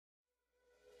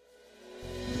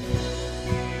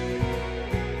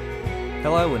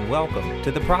Hello and welcome to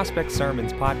the Prospect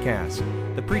Sermons Podcast,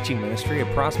 the preaching ministry of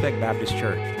Prospect Baptist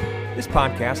Church. This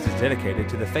podcast is dedicated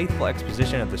to the faithful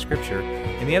exposition of the Scripture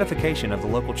and the edification of the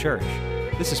local church.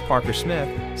 This is Parker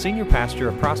Smith, Senior Pastor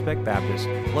of Prospect Baptist,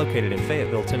 located in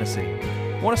Fayetteville, Tennessee.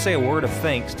 I want to say a word of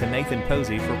thanks to Nathan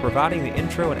Posey for providing the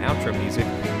intro and outro music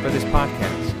for this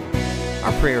podcast.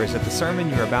 Our prayer is that the sermon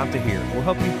you're about to hear will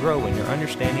help you grow in your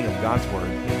understanding of God's Word,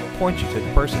 point you to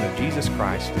the person of Jesus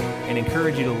Christ, and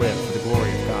encourage you to live for the glory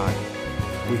of God.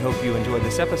 We hope you enjoyed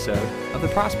this episode of the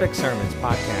Prospect Sermons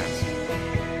Podcast.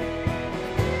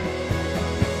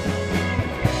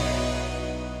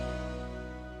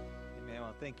 Amen.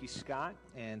 Well, thank you, Scott,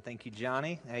 and thank you,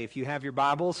 Johnny. Hey, if you have your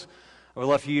Bibles, I would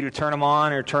love for you to turn them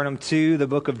on or turn them to the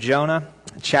book of Jonah,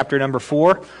 chapter number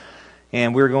 4.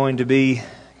 And we're going to be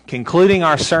concluding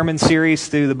our sermon series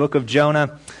through the book of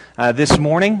Jonah this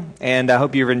morning, and I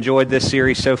hope you've enjoyed this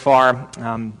series so far.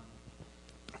 I'm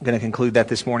going to conclude that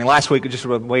this morning. Last week, just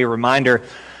a way of reminder,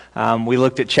 we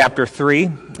looked at chapter 3,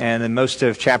 and in most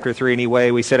of chapter 3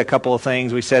 anyway, we said a couple of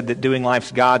things. We said that doing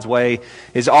life God's way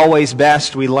is always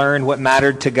best. We learned what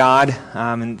mattered to God,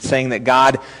 and saying that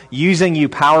God using you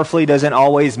powerfully doesn't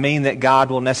always mean that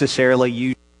God will necessarily use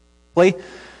you powerfully.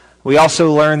 We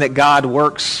also learned that God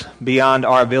works beyond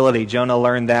our ability. Jonah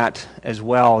learned that as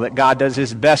well, that God does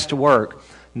His best work,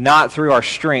 not through our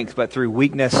strength, but through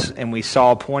weakness. And we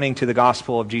saw, pointing to the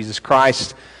gospel of Jesus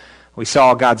Christ, we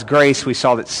saw God's grace, we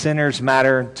saw that sinners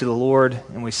matter to the Lord,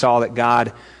 and we saw that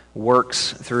God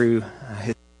works through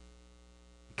His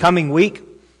coming week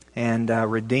and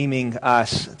redeeming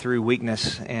us through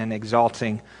weakness and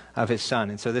exalting of His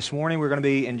Son. And so this morning we're going to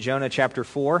be in Jonah chapter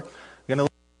 4. We're going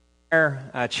to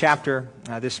chapter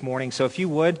this morning. So if you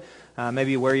would,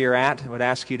 maybe where you're at, I would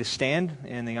ask you to stand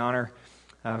in the honor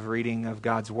of reading of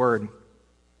God's Word.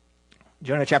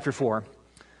 Jonah chapter 4.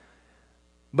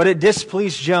 But it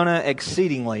displeased Jonah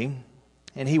exceedingly,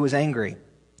 and he was angry.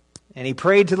 And he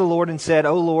prayed to the Lord and said,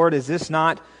 O Lord, is this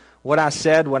not what I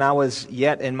said when I was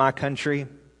yet in my country?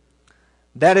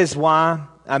 That is why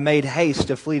I made haste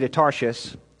to flee to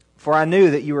Tarshish, for I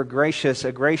knew that you were gracious,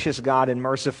 a gracious God and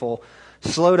merciful,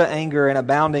 slow to anger and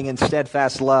abounding in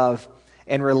steadfast love,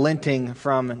 and relenting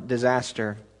from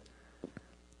disaster.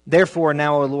 Therefore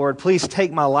now, O Lord, please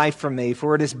take my life from me,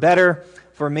 for it is better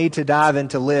for me to die than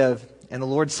to live. And the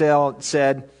Lord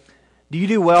said, Do you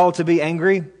do well to be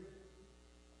angry?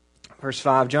 Verse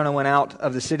 5, Jonah went out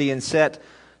of the city and set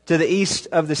to the east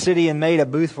of the city and made a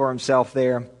booth for himself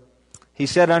there. He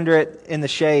sat under it in the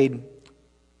shade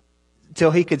till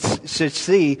he could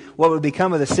see what would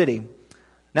become of the city.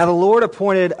 Now the Lord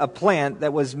appointed a plant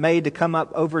that was made to come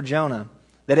up over Jonah,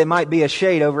 that it might be a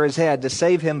shade over his head to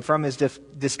save him from his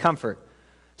discomfort.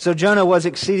 So Jonah was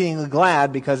exceedingly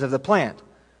glad because of the plant.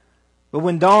 But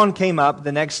when dawn came up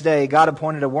the next day, God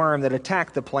appointed a worm that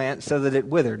attacked the plant so that it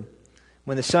withered.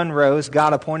 When the sun rose,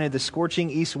 God appointed the scorching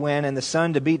east wind and the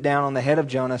sun to beat down on the head of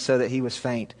Jonah so that he was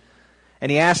faint.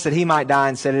 And he asked that he might die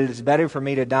and said, It is better for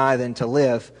me to die than to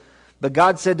live. But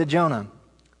God said to Jonah,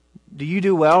 Do you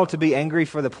do well to be angry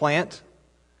for the plant?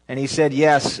 And he said,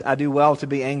 Yes, I do well to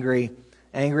be angry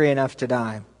enough to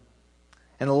die.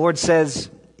 And the Lord says,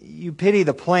 You pity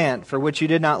the plant for which you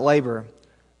did not labor,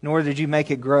 nor did you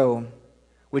make it grow,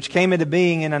 which came into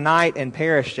being in a night and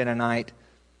perished in a night.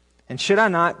 And should I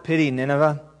not pity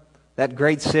Nineveh, that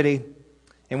great city,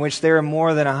 in which there are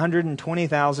more than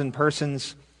 120,000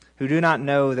 persons who do not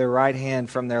know their right hand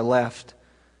from their left,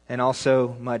 and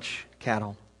also much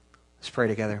cattle? Let's pray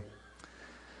together.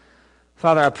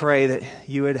 Father, I pray that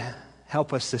you would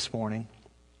help us this morning,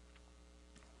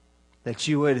 that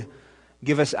you would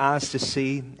give us eyes to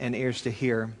see and ears to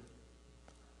hear.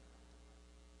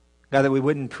 God, that we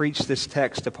wouldn't preach this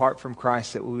text apart from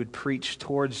Christ, that we would preach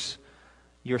towards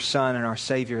your Son and our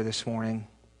Savior this morning,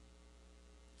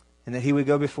 and that He would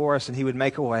go before us and He would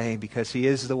make a way, because He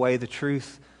is the way, the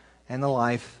truth, and the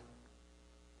life.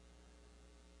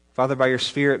 Father, by your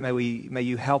Spirit, may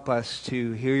you help us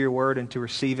to hear your word and to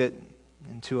receive it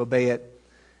and to obey it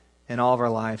in all of our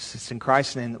lives. It's in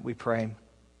Christ's name that we pray.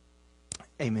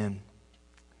 Amen.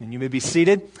 And you may be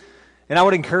seated. And I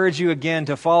would encourage you again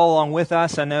to follow along with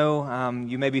us. I know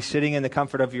you may be sitting in the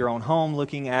comfort of your own home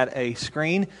looking at a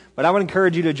screen, but I would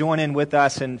encourage you to join in with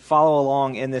us and follow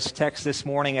along in this text this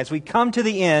morning. As we come to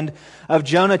the end of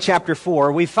Jonah chapter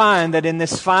 4, we find that in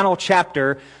this final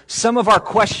chapter, some of our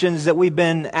questions that we've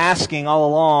been asking all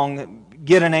along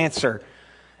get an answer.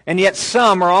 And yet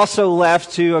some are also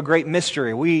left to a great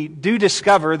mystery. We do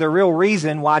discover the real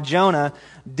reason why Jonah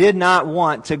did not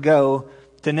want to go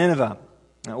to Nineveh.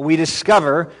 We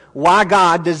discover why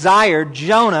God desired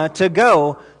Jonah to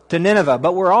go to Nineveh.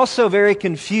 But we're also very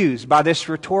confused by this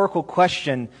rhetorical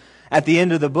question at the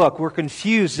end of the book. We're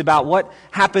confused about what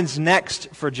happens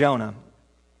next for Jonah.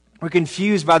 We're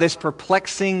confused by this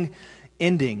perplexing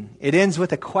ending. It ends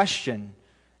with a question.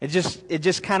 It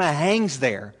just kind of hangs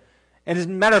there. And as a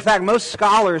matter of fact, most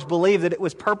scholars believe that it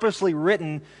was purposely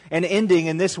written and ending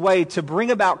in this way to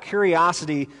bring about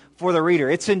curiosity for the reader.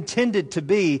 It's intended to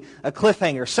be a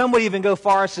cliffhanger. Some would even go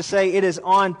far as to say it is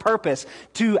on purpose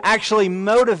to actually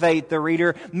motivate the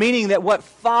reader, meaning that what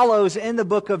follows in the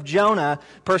book of Jonah,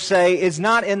 per se, is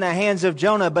not in the hands of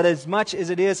Jonah, but as much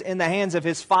as it is in the hands of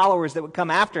his followers that would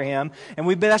come after him. And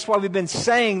that's why we've been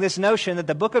saying this notion that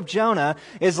the book of Jonah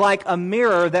is like a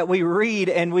mirror that we read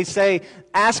and we say,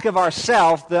 ask of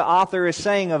ourselves, the author is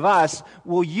saying of us,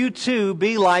 will you too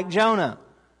be like Jonah?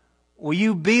 Will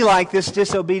you be like this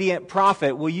disobedient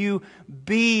prophet? Will you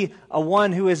be a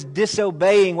one who is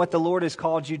disobeying what the Lord has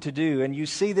called you to do? And you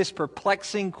see this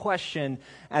perplexing question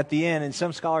at the end, and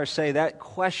some scholars say that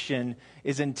question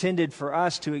is intended for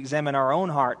us to examine our own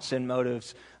hearts and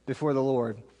motives before the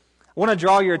Lord. I want to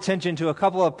draw your attention to a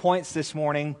couple of points this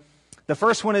morning. The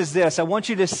first one is this. I want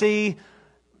you to see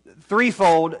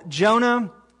threefold: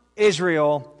 Jonah,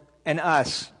 Israel, and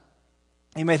us.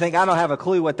 You may think, I don't have a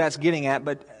clue what that's getting at,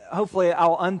 but hopefully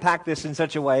I'll unpack this in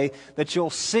such a way that you'll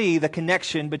see the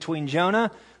connection between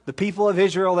Jonah, the people of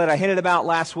Israel that I hinted about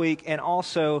last week, and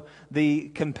also the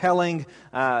compelling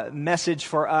message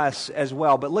for us as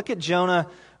well. But look at Jonah,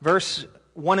 verse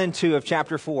 1 and 2 of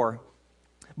chapter 4.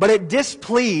 But it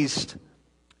displeased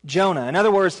Jonah. In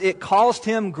other words, it caused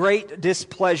him great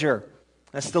displeasure.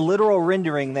 That's the literal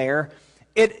rendering there.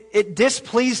 It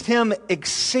displeased him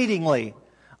exceedingly.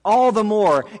 All the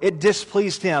more it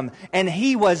displeased him, and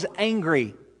he was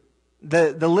angry.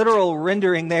 The literal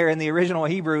rendering there in the original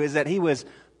Hebrew is that he was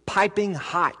piping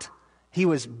hot. He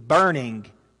was burning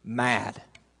mad.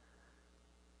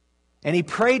 And he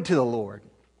prayed to the Lord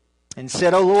and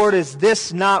said, O Lord, is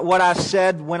this not what I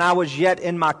said when I was yet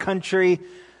in my country?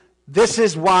 This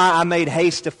is why I made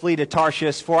haste to flee to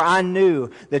Tarshish, for I knew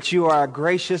that you are a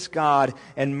gracious God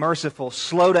and merciful,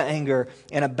 slow to anger,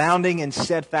 and abounding in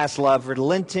steadfast love,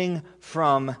 relenting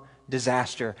from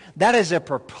disaster. That is a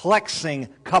perplexing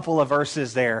couple of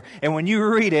verses there. And when you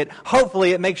read it,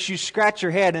 hopefully it makes you scratch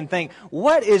your head and think,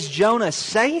 what is Jonah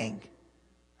saying?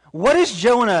 What is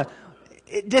Jonah?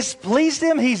 It displeased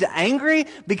him? He's angry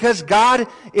because God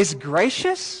is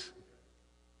gracious?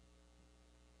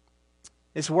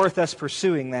 It's worth us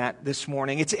pursuing that this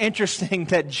morning. It's interesting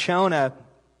that Jonah,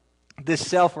 this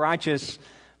self-righteous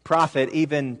prophet,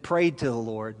 even prayed to the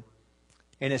Lord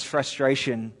in his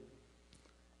frustration.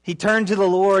 He turned to the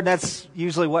Lord. That's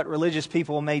usually what religious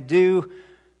people may do.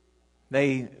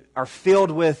 They are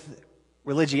filled with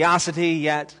religiosity,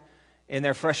 yet in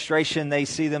their frustration they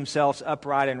see themselves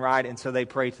upright and right, and so they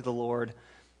pray to the Lord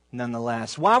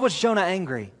nonetheless. Why was Jonah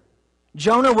angry?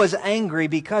 Jonah was angry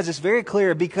because, it's very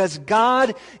clear, because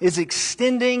God is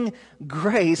extending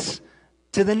grace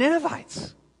to the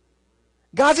Ninevites.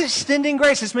 God's extending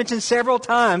grace. It's mentioned several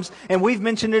times, and we've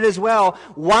mentioned it as well.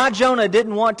 Why Jonah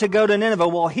didn't want to go to Nineveh?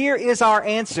 Well, here is our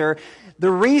answer. The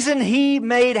reason he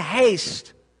made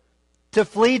haste to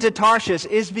flee to Tarshish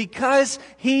is because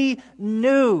he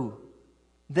knew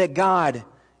that God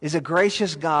is a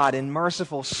gracious God and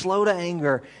merciful, slow to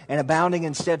anger, and abounding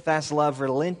in steadfast love,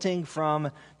 relenting from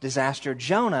disaster.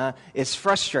 Jonah is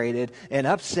frustrated and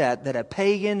upset that a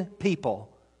pagan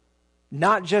people,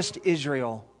 not just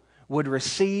Israel, would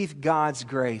receive God's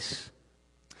grace.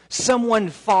 Someone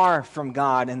far from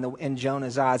God in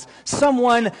Jonah's eyes.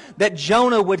 Someone that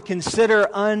Jonah would consider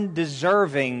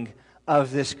undeserving of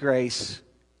this grace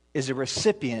is a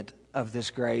recipient of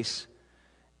this grace.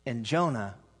 And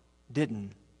Jonah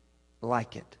didn't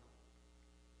like it.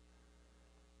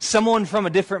 Someone from a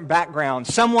different background,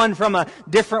 someone from a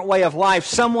different way of life,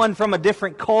 someone from a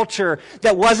different culture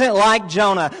that wasn't like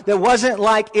Jonah, that wasn't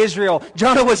like Israel.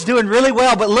 Jonah was doing really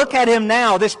well, but look at him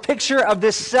now. This picture of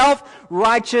this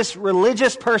self-righteous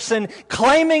religious person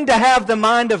claiming to have the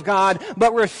mind of God,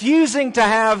 but refusing to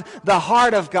have the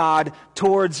heart of God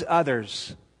towards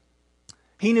others.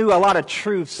 He knew a lot of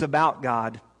truths about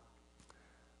God,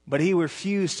 but he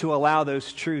refused to allow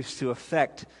those truths to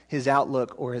affect his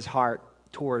outlook or his heart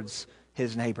towards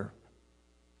his neighbor.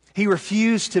 He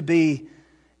refused to be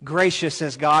gracious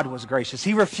as God was gracious.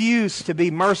 He refused to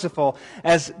be merciful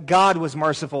as God was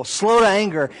merciful, slow to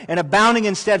anger and abounding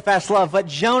in steadfast love. But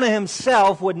Jonah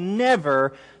himself would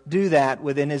never do that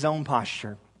within his own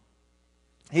posture.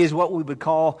 He is what we would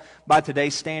call, by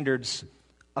today's standards,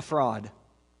 a fraud.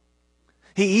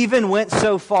 He even went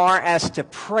so far as to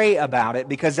pray about it,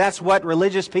 because that's what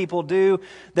religious people do.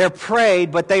 They're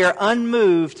prayed, but they are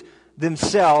unmoved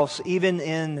themselves, even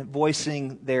in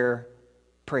voicing their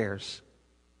prayers.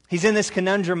 He's in this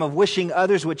conundrum of wishing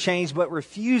others would change, but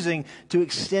refusing to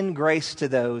extend grace to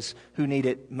those who need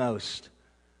it most.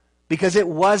 Because it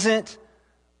wasn't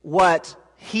what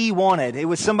he wanted. It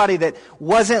was somebody that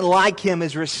wasn't like him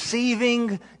is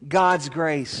receiving God's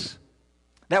grace.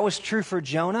 That was true for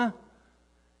Jonah.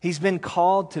 He's been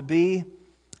called to be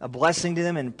a blessing to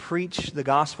them and preach the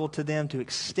gospel to them, to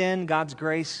extend God's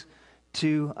grace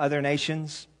to other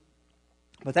nations.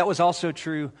 But that was also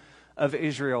true of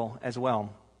Israel as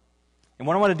well. And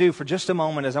what I want to do for just a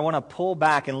moment is I want to pull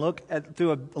back and look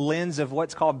through a lens of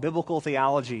what's called biblical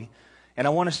theology. And I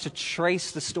want us to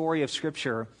trace the story of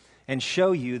Scripture and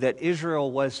show you that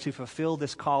Israel was to fulfill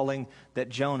this calling that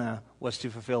Jonah was to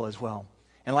fulfill as well.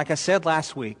 And like I said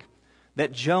last week,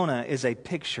 that Jonah is a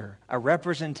picture, a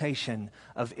representation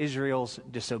of Israel's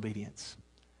disobedience.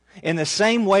 In the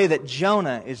same way that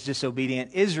Jonah is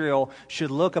disobedient, Israel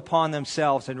should look upon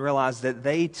themselves and realize that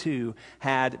they too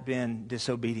had been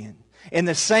disobedient. In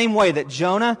the same way that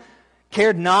Jonah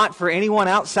cared not for anyone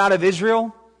outside of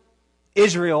Israel,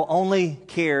 Israel only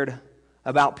cared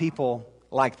about people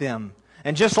like them.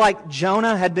 And just like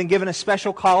Jonah had been given a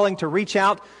special calling to reach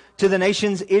out to the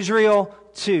nations, Israel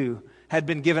too had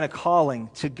been given a calling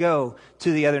to go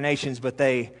to the other nations, but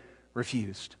they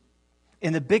refused.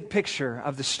 In the big picture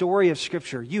of the story of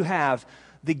Scripture, you have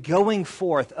the going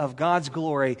forth of God's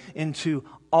glory into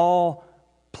all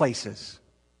places.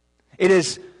 It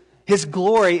is His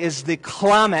glory is the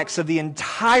climax of the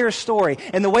entire story.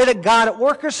 And the way that God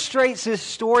orchestrates His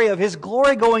story of His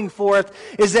glory going forth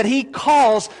is that He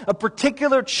calls a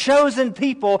particular chosen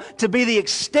people to be the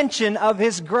extension of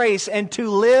His grace and to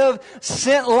live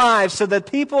sent lives so that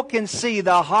people can see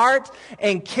the heart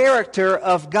and character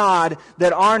of God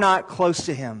that are not close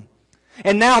to Him.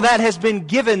 And now that has been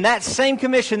given, that same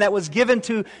commission that was given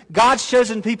to God's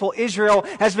chosen people, Israel,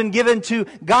 has been given to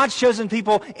God's chosen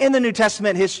people in the New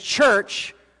Testament, His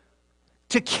church,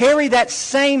 to carry that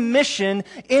same mission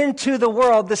into the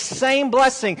world, the same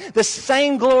blessing, the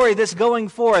same glory that's going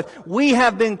forth. We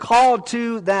have been called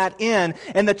to that end.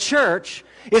 And the church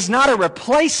is not a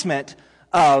replacement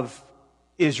of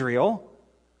Israel,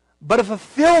 but a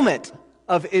fulfillment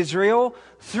of Israel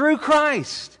through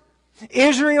Christ.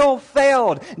 Israel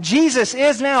failed. Jesus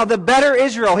is now the better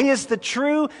Israel. He is the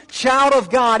true child of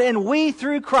God, and we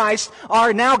through Christ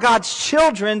are now God's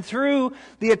children through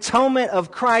the atonement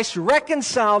of Christ,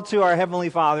 reconciled to our Heavenly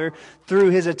Father through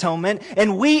His atonement,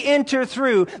 and we enter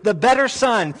through the better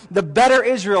Son, the better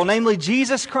Israel, namely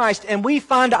Jesus Christ, and we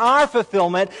find our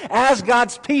fulfillment as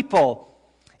God's people.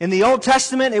 In the Old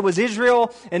Testament, it was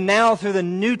Israel, and now through the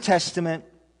New Testament,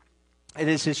 it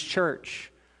is His church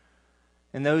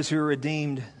and those who are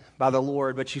redeemed by the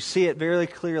Lord. But you see it very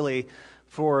clearly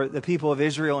for the people of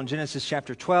Israel in Genesis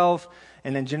chapter 12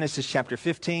 and in Genesis chapter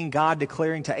 15, God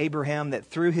declaring to Abraham that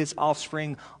through his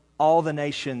offspring all the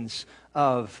nations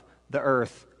of the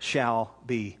earth shall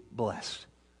be blessed.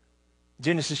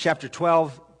 Genesis chapter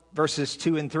 12, verses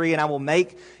 2 and 3, and I will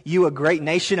make you a great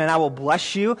nation, and I will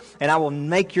bless you, and I will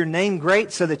make your name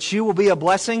great so that you will be a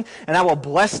blessing, and I will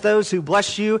bless those who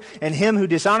bless you, and him who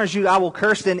dishonors you I will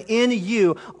curse, and in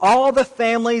you all the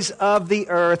families of the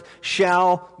earth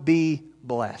shall be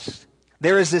blessed.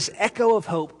 There is this echo of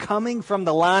hope coming from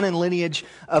the line and lineage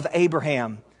of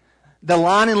Abraham. The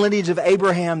line and lineage of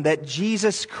Abraham, that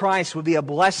Jesus Christ would be a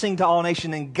blessing to all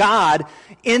nations. And God,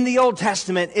 in the Old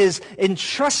Testament, is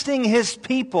entrusting His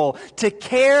people to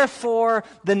care for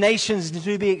the nations, to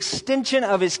be the extension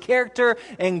of His character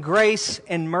and grace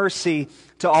and mercy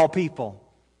to all people.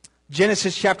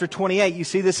 Genesis chapter 28, you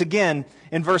see this again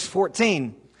in verse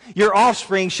 14. Your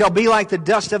offspring shall be like the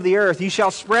dust of the earth. You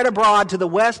shall spread abroad to the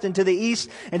west and to the east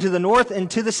and to the north and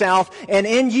to the south. And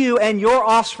in you and your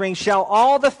offspring shall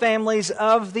all the families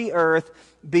of the earth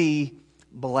be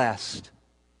blessed.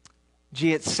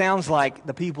 Gee, it sounds like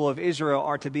the people of Israel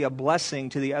are to be a blessing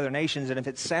to the other nations. And if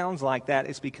it sounds like that,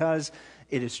 it's because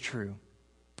it is true.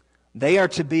 They are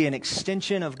to be an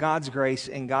extension of God's grace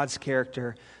and God's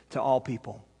character to all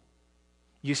people.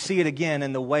 You see it again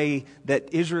in the way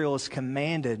that Israel is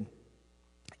commanded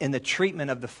in the treatment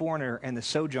of the foreigner and the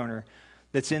sojourner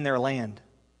that's in their land.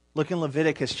 Look in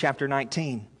Leviticus chapter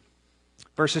 19,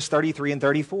 verses 33 and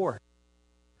 34.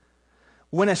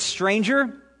 When a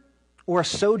stranger or a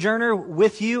sojourner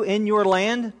with you in your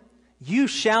land, you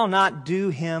shall not do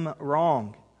him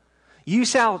wrong. You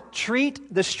shall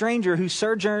treat the stranger who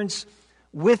sojourns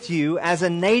with you as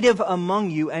a native among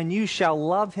you, and you shall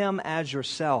love him as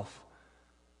yourself.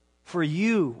 For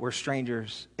you were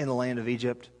strangers in the land of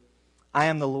Egypt. I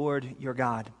am the Lord your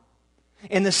God.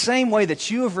 In the same way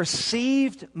that you have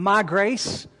received my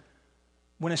grace,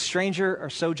 when a stranger or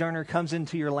sojourner comes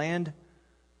into your land,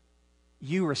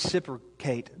 you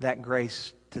reciprocate that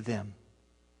grace to them.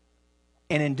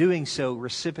 And in doing so,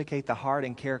 reciprocate the heart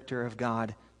and character of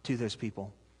God to those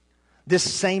people. This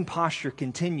same posture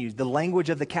continues. The language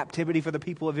of the captivity for the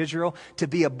people of Israel to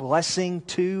be a blessing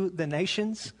to the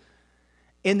nations.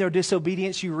 In their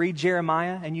disobedience, you read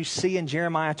Jeremiah and you see in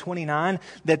Jeremiah 29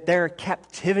 that their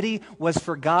captivity was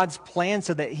for God's plan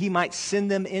so that He might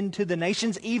send them into the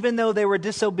nations even though they were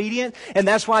disobedient. And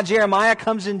that's why Jeremiah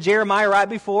comes in Jeremiah right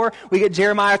before we get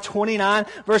Jeremiah 29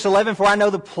 verse 11. For I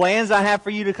know the plans I have for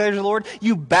you, declares the Lord.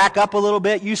 You back up a little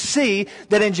bit. You see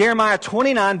that in Jeremiah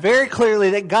 29 very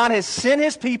clearly that God has sent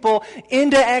His people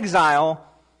into exile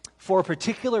for a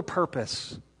particular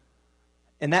purpose.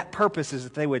 And that purpose is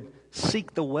that they would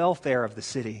seek the welfare of the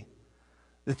city,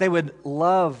 that they would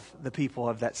love the people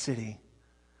of that city,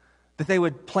 that they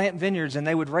would plant vineyards and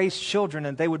they would raise children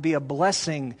and they would be a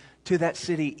blessing to that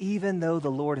city even though the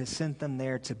Lord has sent them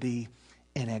there to be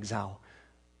in exile.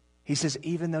 He says,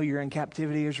 even though you're in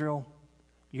captivity, Israel,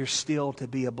 you're still to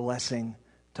be a blessing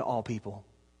to all people.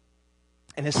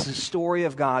 And it's the story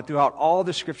of God throughout all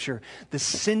the Scripture, the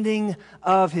sending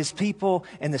of His people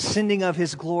and the sending of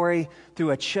His glory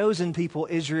through a chosen people,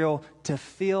 Israel, to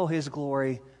fill His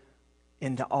glory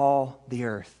into all the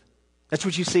earth. That's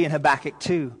what you see in Habakkuk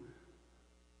 2.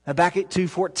 Habakkuk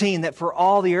 2:14, that for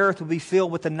all the earth will be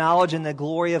filled with the knowledge and the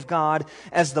glory of God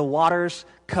as the waters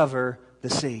cover the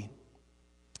sea.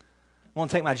 I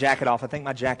want to take my jacket off. I think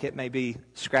my jacket may be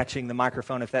scratching the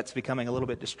microphone if that's becoming a little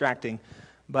bit distracting.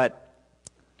 But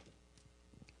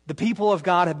the people of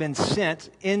God have been sent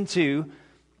into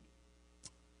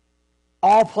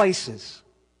all places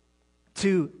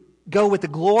to go with the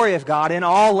glory of God in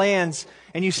all lands.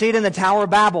 And you see it in the Tower of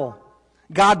Babel.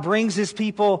 God brings His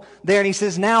people there and He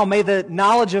says, now may the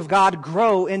knowledge of God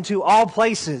grow into all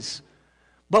places.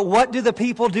 But what do the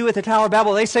people do at the Tower of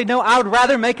Babel? They say, no, I would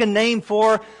rather make a name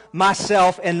for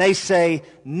myself. And they say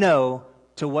no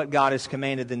to what God has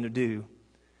commanded them to do.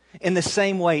 In the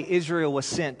same way, Israel was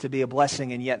sent to be a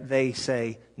blessing, and yet they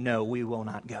say, no, we will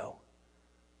not go.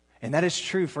 And that is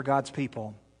true for God's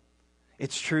people.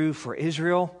 It's true for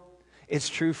Israel. It's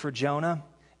true for Jonah.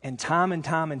 And time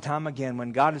again,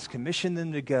 when God has commissioned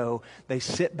them to go, they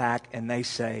sit back and they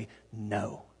say,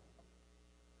 no.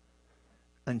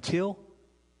 Until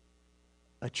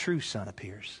a true son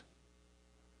appears.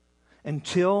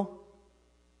 Until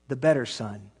the better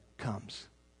son comes.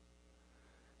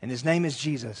 And His name is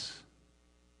Jesus.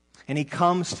 And He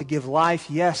comes to give life,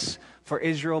 yes, for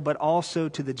Israel, but also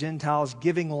to the Gentiles,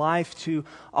 giving life to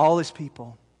all His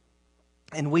people.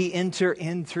 And we enter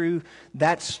in through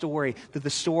that story, through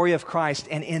the story of Christ,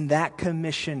 and in that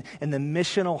commission, in the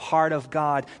missional heart of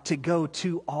God, to go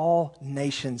to all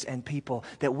nations and people,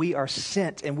 that we are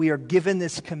sent and we are given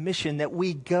this commission that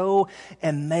we go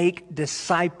and make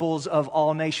disciples of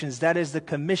all nations. That is the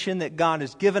commission that God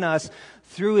has given us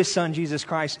through His Son, Jesus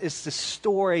Christ. It's the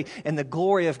story and the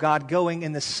glory of God going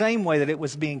in the same way that it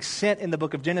was being sent in the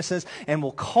book of Genesis and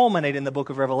will culminate in the book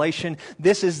of Revelation.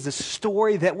 This is the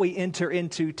story that we enter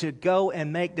into to go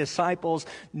and make disciples,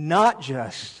 not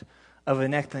just of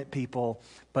an ethnic people,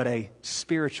 but a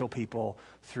spiritual people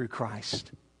through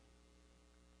Christ.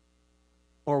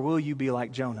 Or will you be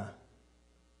like Jonah?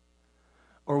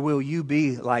 Or will you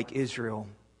be like Israel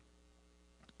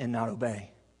and not obey?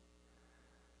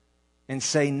 And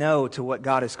say no to what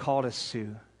God has called us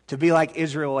to be like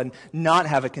Israel and not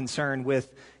have a concern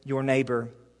with your neighbor.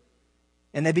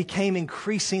 And they became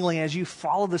increasingly, as you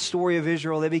follow the story of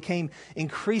Israel, they became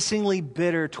increasingly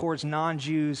bitter towards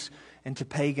non-Jews and to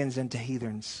pagans and to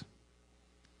heathens.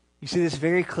 You see this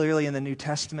very clearly in the New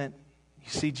Testament. You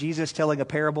see Jesus telling a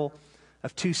parable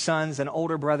of two sons, an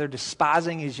older brother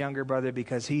despising his younger brother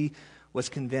because he was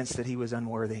convinced that he was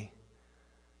unworthy.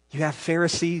 You have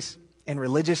Pharisees and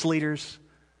religious leaders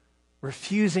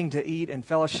refusing to eat and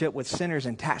fellowship with sinners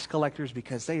and tax collectors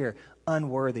because they are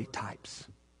unworthy types.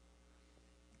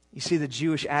 You see the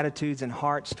Jewish attitudes and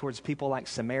hearts towards people like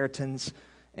Samaritans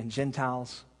and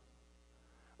Gentiles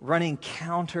running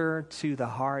counter to the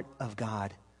heart of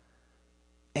God.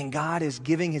 And God is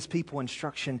giving His people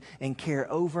instruction and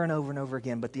care over and over and over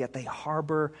again, but yet they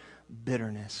harbor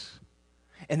bitterness.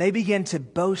 And they begin to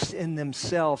boast in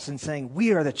themselves and saying,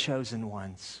 we are the chosen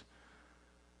ones.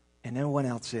 And no one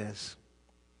else is.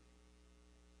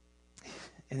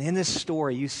 And in this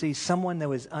story, you see someone that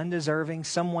was undeserving,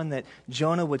 someone that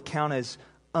Jonah would count as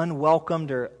unwelcomed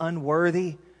or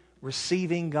unworthy,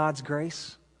 receiving God's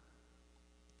grace.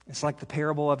 It's like the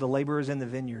parable of the laborers in the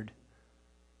vineyard.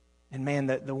 And man,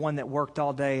 the one that worked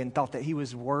all day and thought that he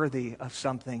was worthy of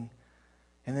something,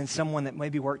 and then someone that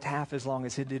maybe worked half as long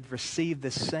as he did received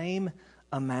the same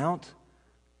amount,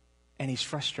 and he's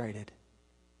frustrated.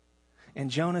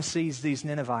 And Jonah sees these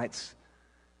Ninevites,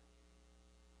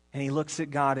 and he looks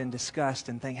at God in disgust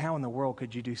and thinks, how in the world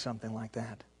could you do something like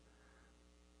that?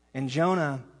 And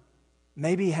Jonah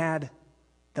maybe had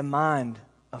the mind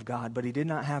of God, but he did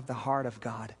not have the heart of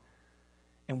God.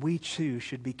 And we too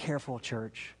should be careful,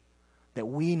 church, that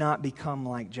we not become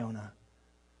like Jonah.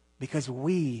 Because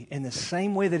we, in the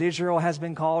same way that Israel has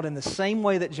been called, in the same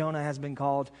way that Jonah has been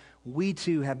called, we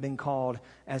too have been called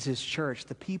as His church,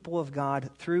 the people of God,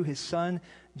 through His Son,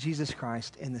 Jesus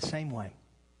Christ, in the same way.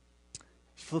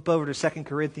 Flip over to 2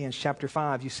 Corinthians chapter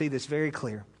 5. You see this very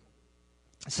clear.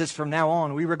 It says, from now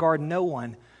on, we regard no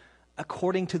one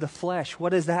according to the flesh.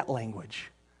 What is that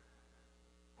language?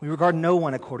 We regard no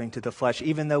one according to the flesh,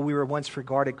 even though we were once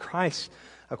regarded Christ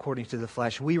according to the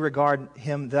flesh. We regard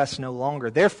Him thus no longer.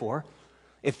 Therefore,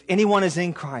 if anyone is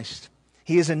in Christ,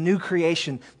 he is a new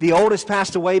creation. The old has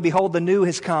passed away. Behold, the new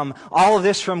has come. All of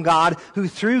this from God, who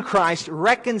through Christ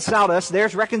reconciled us,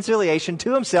 there's reconciliation,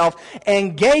 to Himself,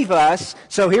 and gave us,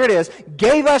 so here it is,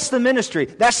 gave us the ministry.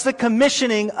 That's the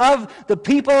commissioning of the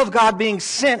people of God being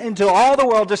sent into all the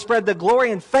world to spread the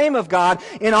glory and fame of God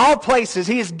in all places.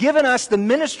 He has given us the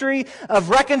ministry of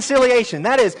reconciliation.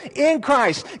 That is, in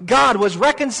Christ, God was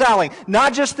reconciling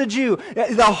not just the Jew,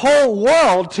 the whole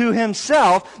world to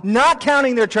Himself, not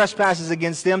counting their trespasses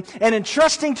against them, and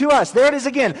entrusting to us, there it is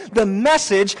again, the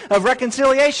message of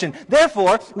reconciliation.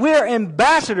 Therefore, we are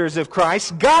ambassadors of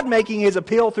Christ, God making His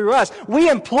appeal through us. We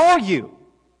implore you,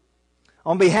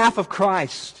 on behalf of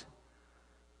Christ,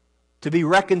 to be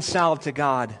reconciled to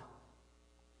God.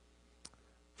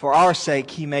 For our sake,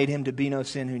 He made Him to be no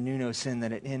sin who knew no sin,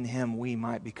 that in Him we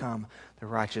might become the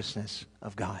righteousness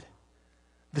of God.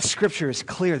 The Scripture is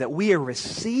clear that we are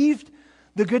received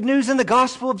the good news in the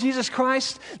gospel of Jesus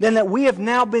Christ, then that we have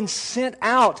now been sent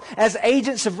out as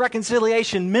agents of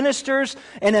reconciliation, ministers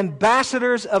and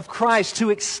ambassadors of Christ, to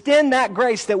extend that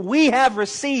grace that we have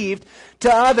received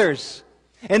to others,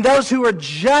 and those who are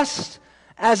just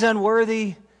as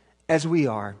unworthy as we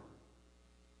are.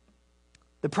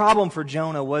 The problem for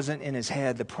Jonah wasn't in his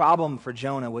head. The problem for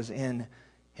Jonah was in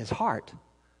his heart.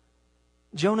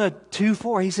 Jonah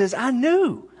 2:4, he says, I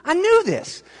knew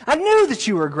this. I knew that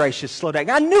you were gracious, slow to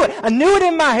anger. I knew it. I knew it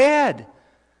in my head.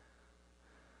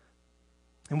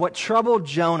 And what troubled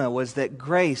Jonah was that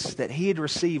grace that he had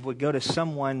received would go to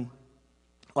someone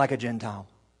like a Gentile.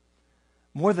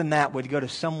 More than that, would go to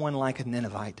someone like a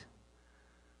Ninevite.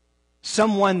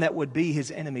 Someone that would be his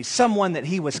enemy. Someone that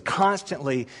he was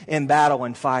constantly in battle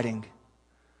and fighting.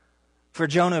 For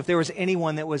Jonah, if there was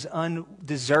anyone that was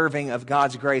undeserving of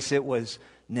God's grace, it was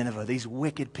Nineveh. These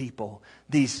wicked people,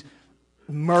 these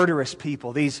murderous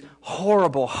people, these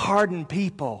horrible, hardened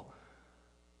people.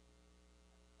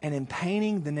 And in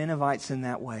painting the Ninevites in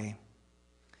that way,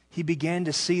 he began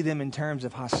to see them in terms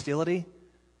of hostility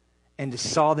and to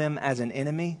saw them as an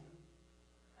enemy.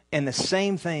 And the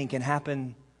same thing can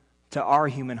happen to our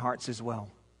human hearts as well.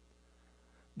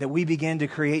 That we begin to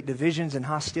create divisions and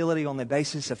hostility on the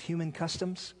basis of human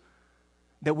customs.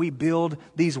 That we build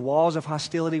these walls of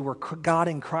hostility where God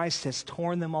in Christ has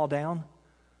torn them all down.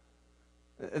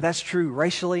 That's true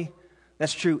racially.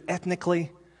 That's true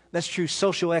ethnically. That's true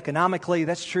socioeconomically.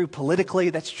 That's true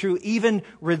politically. That's true even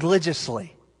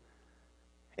religiously.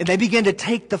 And they begin to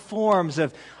take the forms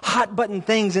of hot-button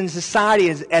things in society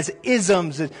as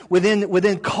isms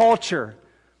within culture.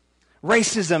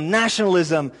 Racism,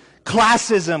 nationalism,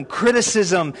 classism,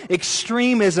 criticism,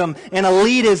 extremism, and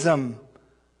elitism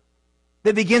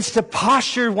that begins to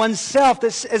posture oneself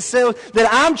as so that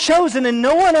I'm chosen and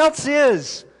no one else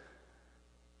is.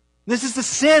 This is the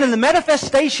sin and the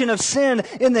manifestation of sin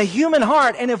in the human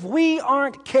heart. And if we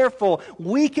aren't careful,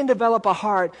 we can develop a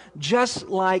heart just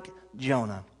like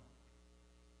Jonah.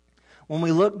 When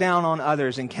we look down on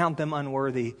others and count them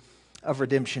unworthy of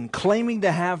redemption, claiming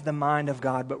to have the mind of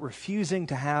God, but refusing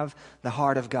to have the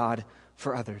heart of God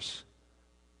for others.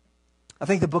 I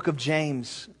think the book of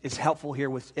James is helpful here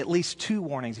with at least two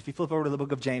warnings. If you flip over to the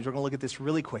book of James, we're going to look at this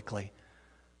really quickly.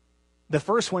 The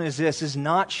first one is this, is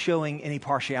not showing any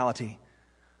partiality.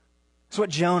 That's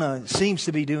what Jonah seems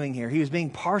to be doing here. He was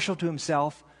being partial to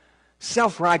himself,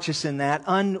 self-righteous in that,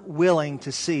 unwilling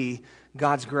to see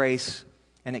God's grace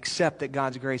and accept that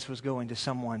God's grace was going to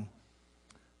someone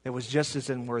that was just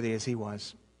as unworthy as he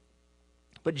was.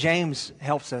 But James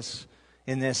helps us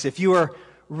in this. If you are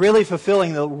really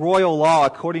fulfilling the royal law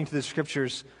according to the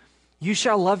Scriptures, you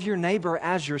shall love your neighbor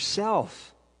as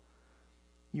yourself.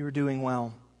 you are doing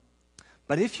well.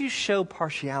 But if you show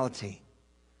partiality,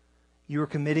 you are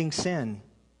committing sin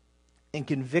and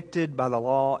convicted by the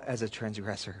law as a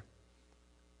transgressor.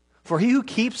 For he who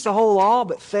keeps the whole law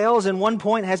but fails in one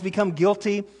point has become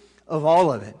guilty of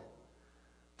all of it.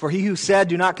 For he who said,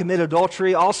 do not commit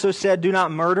adultery, also said, do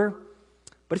not murder.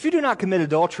 But if you do not commit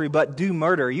adultery but do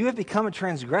murder, you have become a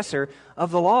transgressor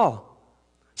of the law.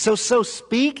 So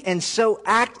speak and so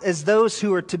act as those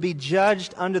who are to be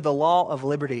judged under the law of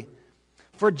liberty.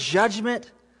 For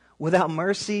judgment without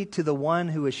mercy to the one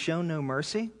who has shown no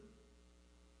mercy,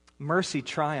 mercy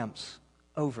triumphs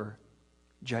over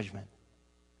judgment.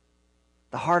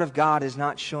 The heart of God is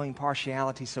not showing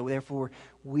partiality, so therefore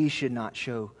we should not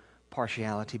show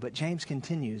partiality. But James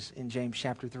continues in James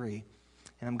chapter 3,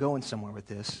 and I'm going somewhere with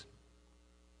this,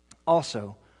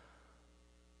 also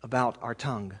about our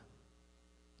tongue.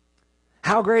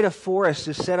 How great a forest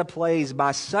is set ablaze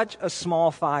by such a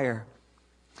small fire.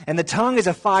 And the tongue is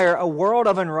a fire, a world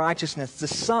of unrighteousness.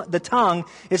 The tongue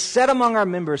is set among our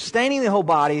members, staining the whole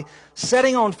body,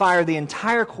 setting on fire the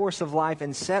entire course of life,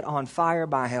 and set on fire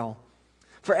by hell.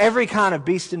 For every kind of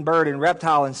beast and bird and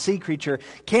reptile and sea creature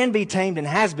can be tamed and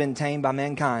has been tamed by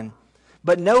mankind.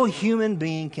 But no human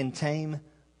being can tame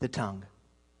the tongue.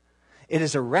 It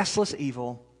is a restless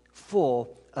evil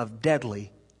full of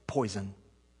deadly poison.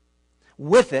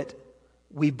 With it,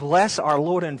 we bless our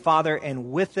Lord and Father,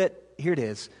 and with it, here it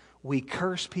is, we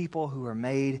curse people who are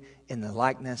made in the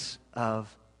likeness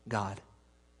of God.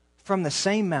 From the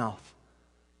same mouth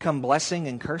come blessing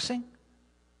and cursing.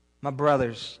 My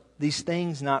brothers, these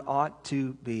things not ought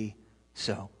to be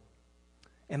so.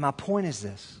 And my point is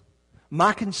this.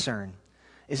 My concern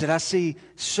is that I see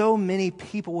so many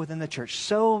people within the church,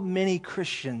 so many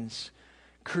Christians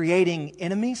creating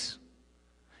enemies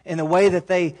in the way that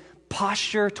they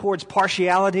posture towards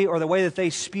partiality or the way that they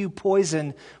spew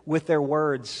poison with their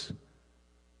words.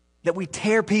 That we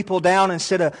tear people down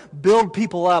instead of build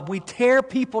people up. We tear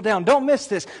people down. Don't miss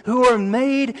this. Who are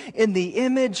made in the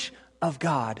image of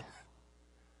God.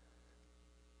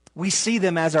 We see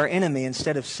them as our enemy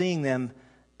instead of seeing them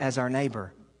as our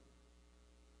neighbor.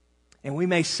 And we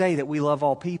may say that we love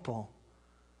all people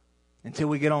until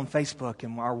we get on Facebook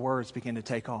and our words begin to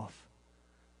take off.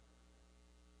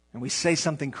 And we say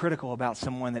something critical about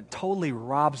someone that totally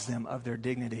robs them of their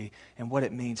dignity and what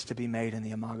it means to be made in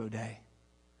the Imago Dei.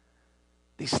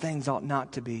 These things ought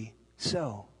not to be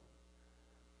so.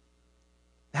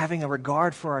 Having a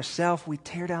regard for ourselves, we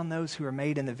tear down those who are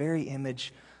made in the very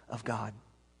image of God.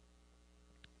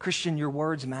 Christian, your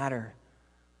words matter.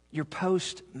 Your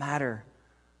posts matter.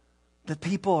 The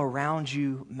people around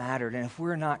you mattered. And if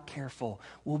we're not careful,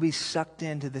 we'll be sucked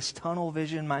into this tunnel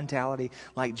vision mentality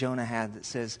like Jonah had that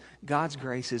says, God's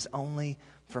grace is only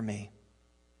for me.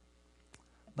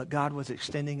 But God was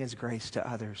extending His grace to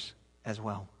others as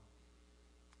well.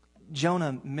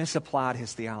 Jonah misapplied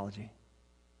his theology.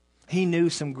 He knew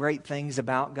some great things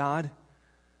about God,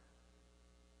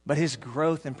 but his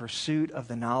growth and pursuit of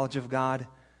the knowledge of God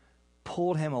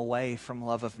pulled him away from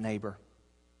love of neighbor.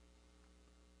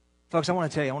 Folks, I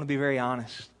want to tell you, I want to be very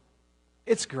honest.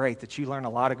 It's great that you learn a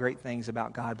lot of great things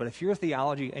about God, but if your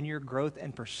theology and your growth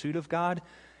and pursuit of God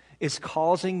is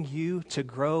causing you to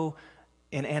grow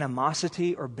in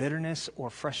animosity or bitterness or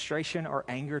frustration or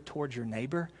anger towards your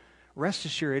neighbor, rest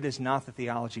assured it is not the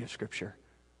theology of Scripture.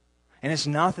 And it's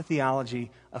not the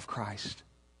theology of Christ.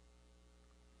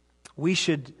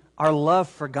 Our love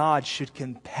for God should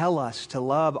compel us to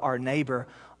love our neighbor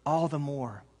all the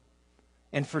more.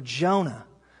 And for Jonah,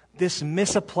 this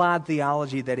misapplied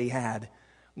theology that he had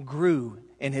grew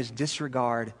in his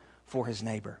disregard for his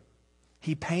neighbor.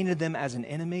 He painted them as an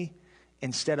enemy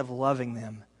instead of loving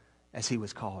them as he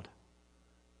was called.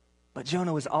 But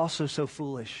Jonah was also so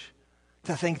foolish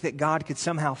to think that God could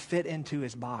somehow fit into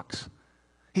his box.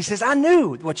 He says, I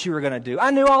knew what you were going to do.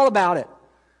 I knew all about it.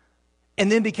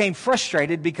 And then became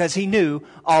frustrated because he knew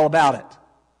all about it.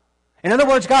 In other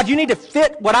words, God, you need to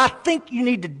fit what I think you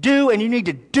need to do, and you need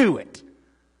to do it.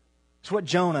 It's what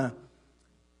Jonah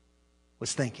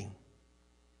was thinking.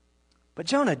 But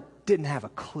Jonah didn't have a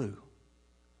clue.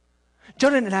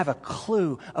 Jonah didn't have a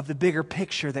clue of the bigger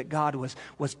picture that God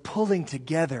was pulling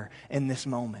together in this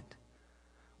moment.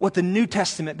 What the New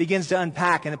Testament begins to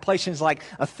unpack in places like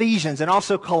Ephesians and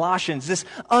also Colossians, this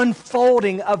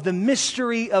unfolding of the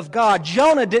mystery of God.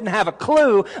 Jonah didn't have a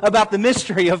clue about the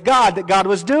mystery of God that God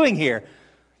was doing here.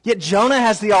 Yet Jonah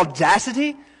has the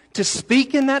audacity to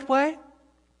speak in that way.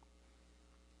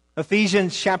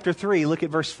 Ephesians chapter 3, look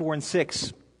at verse 4 and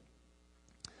 6.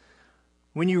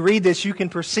 When you read this, you can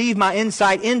perceive my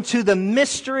insight into the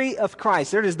mystery of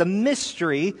Christ. There it is, the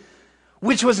mystery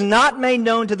which was not made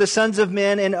known to the sons of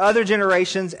men in other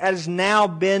generations, as now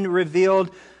been revealed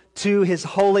to his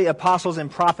holy apostles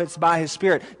and prophets by his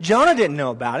Spirit. Jonah didn't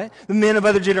know about it. The men of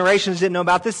other generations didn't know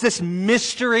about this. This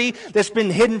mystery that's been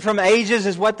hidden from ages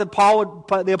is what the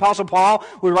Apostle Paul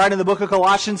would write in the book of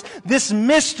Colossians. This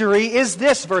mystery is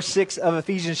this, verse 6 of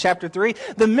Ephesians chapter 3.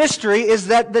 The mystery is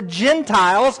that the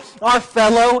Gentiles are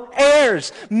fellow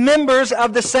heirs, members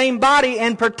of the same body,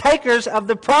 and partakers of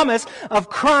the promise of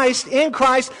Christ in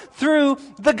Christ through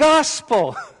the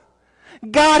gospel.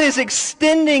 God is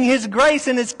extending His grace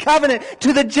and His covenant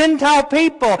to the Gentile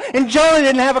people. And Jonah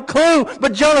didn't have a clue,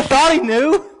 but Jonah thought he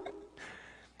knew.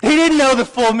 He didn't know the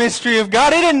full mystery of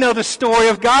God. He didn't know the story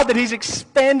of God, that He's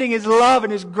expanding His love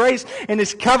and His grace and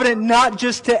His covenant not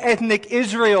just to ethnic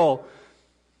Israel,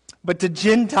 but to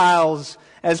Gentiles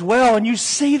as well. And you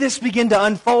see this begin to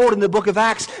unfold in the book of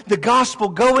Acts, the gospel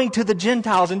going to the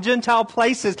Gentiles in Gentile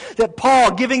places, that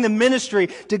Paul giving the ministry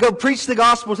to go preach the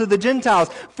gospel to the Gentiles,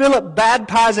 Philip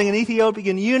baptizing an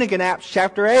Ethiopian eunuch in Acts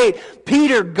chapter 8,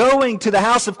 Peter going to the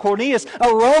house of Cornelius,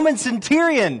 a Roman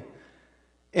centurion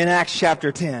in Acts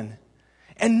chapter 10.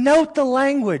 And note the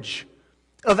language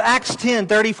of Acts 10,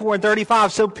 34 and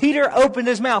 35. So Peter opened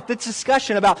his mouth. This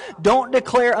discussion about don't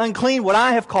declare unclean what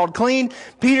I have called clean.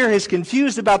 Peter is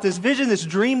confused about this vision, this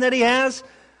dream that he has.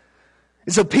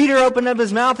 And so Peter opened up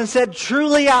his mouth and said,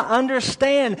 truly I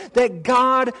understand that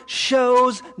God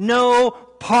shows no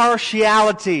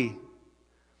partiality,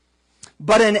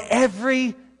 but in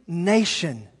every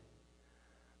nation.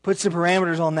 Put some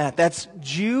parameters on that. That's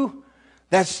Jew,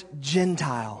 that's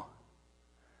Gentile.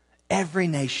 Every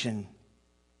nation.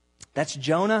 That's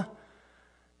Jonah,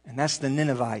 and that's the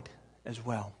Ninevite as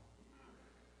well.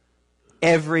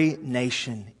 Every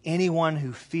nation, anyone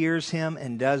who fears Him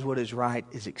and does what is right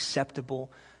is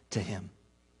acceptable to Him.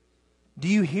 Do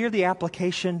you hear the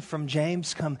application from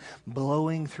James come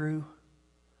blowing through?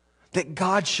 That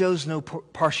God shows no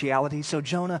partiality. So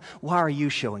Jonah, why are you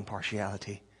showing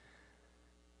partiality?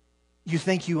 You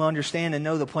think you understand and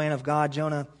know the plan of God,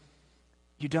 Jonah?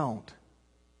 You don't.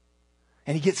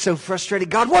 And he gets so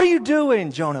frustrated. God, what are you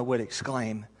doing? Jonah would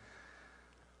exclaim.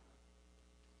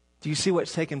 Do you see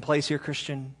what's taking place here,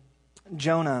 Christian?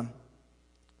 Jonah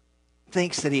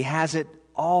thinks that he has it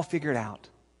all figured out,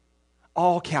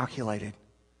 all calculated.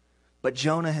 But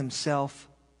Jonah himself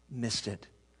missed it.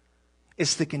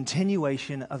 It's the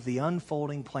continuation of the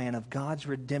unfolding plan of God's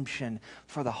redemption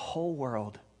for the whole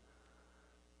world.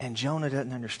 And Jonah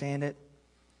doesn't understand it.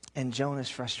 And Jonah's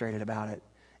frustrated about it.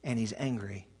 And he's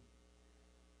angry.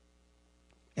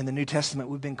 In the New Testament,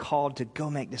 we've been called to go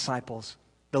make disciples.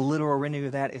 The literal rendering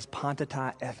of that is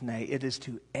pantatai ethne. It is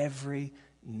to every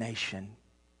nation.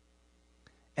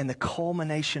 And the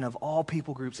culmination of all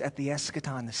people groups at the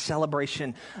eschaton, the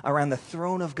celebration around the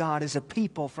throne of God, is a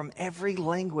people from every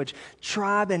language,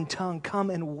 tribe, and tongue come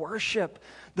and worship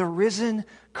the risen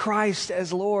Christ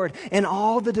as Lord. And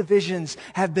all the divisions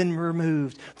have been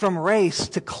removed, from race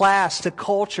to class to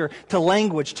culture to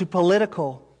language to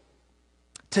political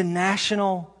to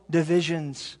national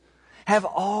divisions, have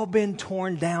all been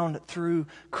torn down through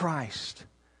Christ.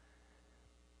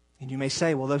 And you may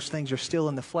say, well, those things are still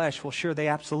in the flesh. Well, sure, they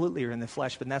absolutely are in the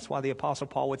flesh, but that's why the Apostle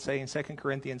Paul would say in 2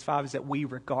 Corinthians 5 is that we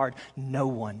regard no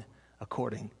one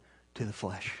according to the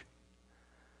flesh.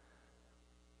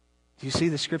 Do you see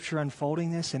the Scripture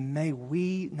unfolding this? And may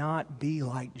we not be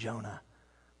like Jonah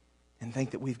and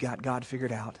think that we've got God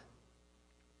figured out,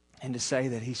 and to say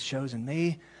that He's chosen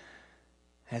me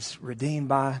as redeemed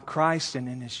by Christ and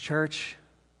in His church,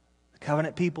 the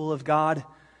covenant people of God.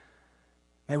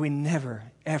 May we never,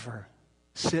 ever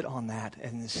sit on that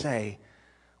and say,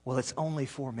 well, it's only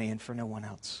for me and for no one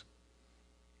else.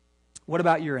 What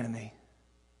about your enemy?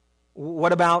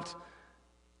 What about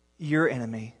your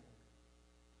enemy?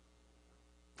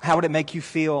 How would it make you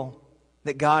feel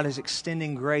that God is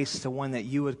extending grace to one that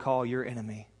you would call your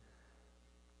enemy?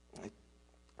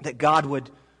 That God would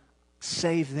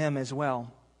save them as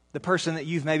well. The person that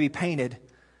you've maybe painted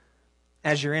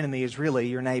as your enemy is really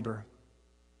your neighbor.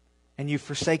 And you've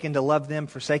forsaken to love them,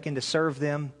 forsaken to serve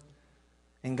them.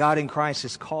 And God in Christ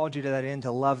has called you to that end,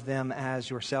 to love them as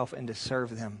yourself and to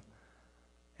serve them.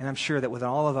 And I'm sure that with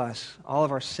all of us, all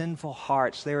of our sinful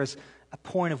hearts, there is a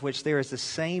point of which there is the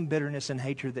same bitterness and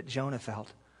hatred that Jonah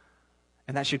felt.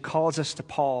 And that should cause us to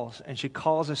pause and should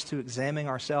cause us to examine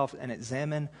ourselves and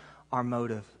examine our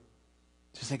motive.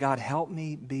 To say, God, help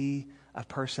me be a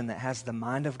person that has the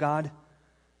mind of God,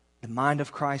 the mind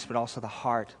of Christ, but also the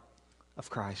heart of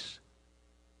Christ.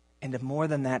 And if more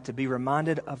than that, to be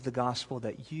reminded of the gospel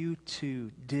that you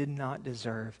too did not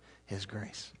deserve His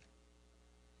grace.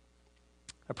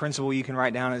 A principle you can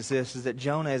write down is this, is that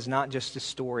Jonah is not just a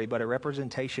story, but a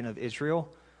representation of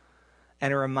Israel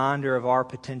and a reminder of our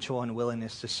potential and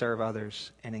willingness to serve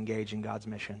others and engage in God's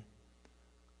mission.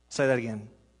 Say that again.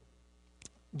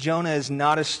 Jonah is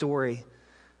not a story,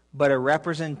 but a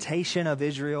representation of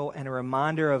Israel and a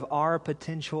reminder of our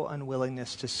potential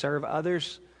unwillingness to serve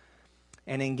others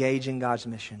and engage in God's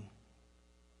mission.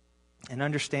 And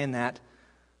understand that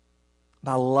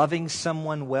by loving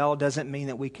someone well doesn't mean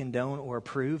that we condone or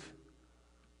approve,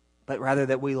 but rather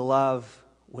that we love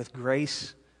with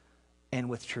grace and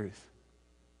with truth.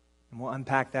 And we'll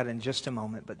unpack that in just a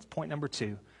moment. But point number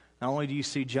 2, not only do you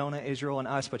see Jonah, Israel, and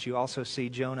us, but you also see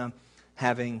Jonah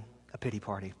having a pity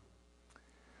party.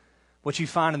 What you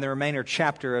find in the remainder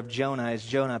chapter of Jonah is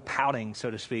Jonah pouting, so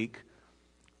to speak,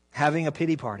 having a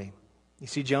pity party. You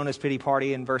see Jonah's pity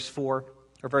party in verse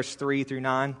 3 through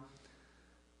 9.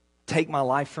 Take my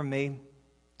life from me.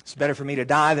 It's better for me to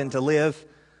die than to live.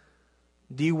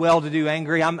 Do you well to do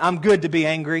angry? I'm good to be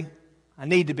angry. I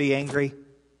need to be angry.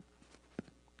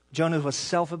 Jonah was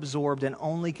self-absorbed and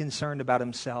only concerned about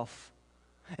himself.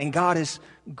 And God is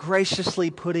graciously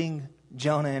putting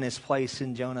Jonah in his place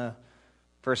in Jonah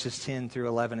verses 10 through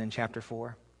 11 in chapter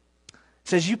 4. It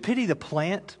says, you pity the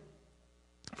plant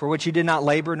for which you did not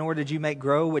labor, nor did you make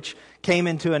grow, which came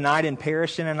into a night and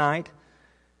perished in a night.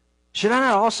 Should I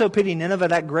not also pity Nineveh,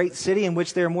 that great city in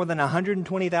which there are more than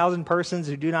 120,000 persons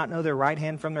who do not know their right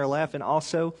hand from their left, and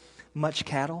also much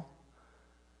cattle?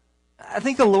 I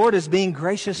think the Lord is being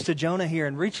gracious to Jonah here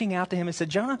and reaching out to him and said,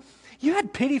 Jonah, you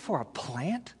had pity for a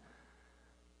plant,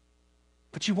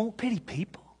 but you won't pity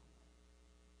people.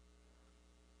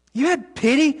 You had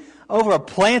pity over a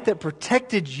plant that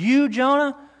protected you,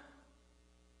 Jonah.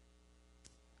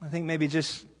 I think maybe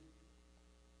just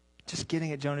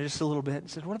getting at Jonah just a little bit and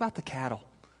said, what about the cattle?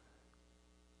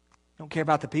 You don't care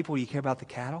about the people, you care about the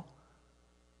cattle?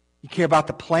 You care about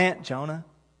the plant, Jonah?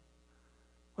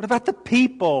 What about the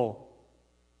people?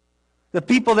 The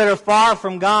people that are far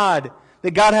from God,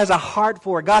 that God has a heart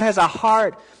for. God has a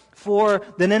heart for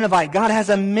the Ninevite. God has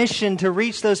a mission to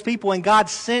reach those people, and God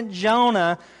sent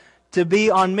Jonah to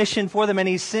be on mission for them, and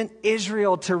He sent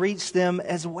Israel to reach them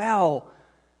as well.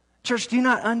 Church, do you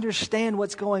not understand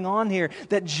what's going on here?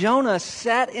 That Jonah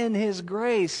sat in his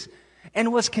grace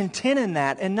and was content in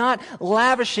that and not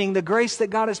lavishing the grace that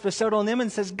God has bestowed on them,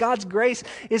 and says God's grace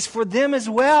is for them as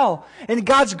well. And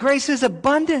God's grace is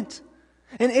abundant.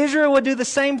 And Israel would do the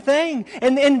same thing.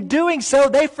 And in doing so,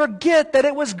 they forget that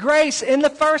it was grace in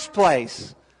the first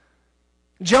place.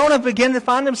 Jonah began to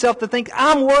find himself to think,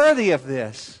 I'm worthy of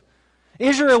this.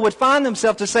 Israel would find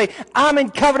themselves to say, I'm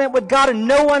in covenant with God and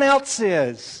no one else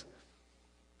is.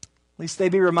 At least they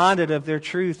be reminded of their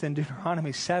truth in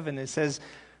Deuteronomy 7. It says,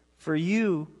 for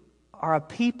you are a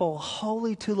people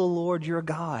holy to the Lord your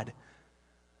God.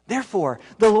 Therefore,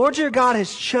 the Lord your God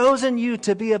has chosen you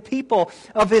to be a people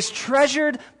of His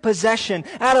treasured possession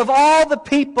out of all the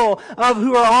people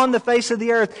who are on the face of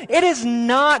the earth. It is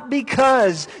not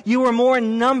because you are more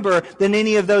in number than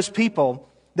any of those people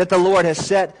that the Lord has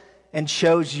set and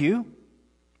chose you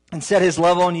and set His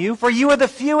love on you, for you are the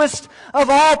fewest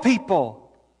of all people.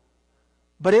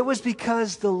 But it was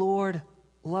because the Lord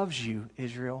loves you,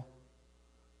 Israel.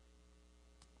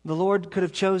 The Lord could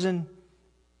have chosen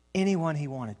anyone He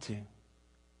wanted to.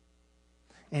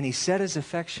 And He set His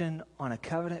affection on a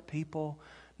covenant people,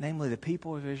 namely the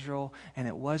people of Israel, and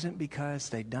it wasn't because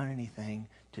they'd done anything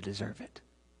to deserve it.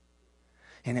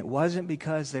 And it wasn't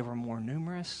because they were more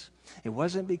numerous. It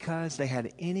wasn't because they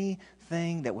had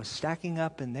anything that was stacking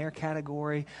up in their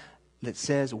category that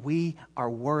says we are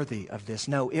worthy of this.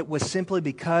 No, it was simply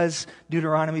because,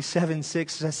 Deuteronomy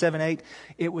 7:8,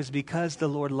 it was because the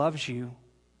Lord loves you.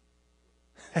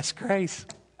 That's grace.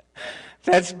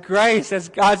 That's grace. That's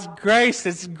God's grace.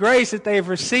 It's grace that they have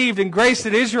received, and grace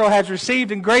that Israel has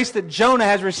received, and grace that Jonah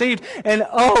has received. And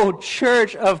oh,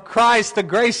 Church of Christ, the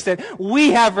grace that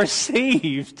we have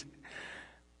received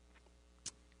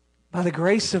by the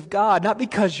grace of God, not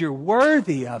because you're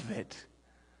worthy of it.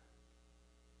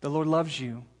 The Lord loves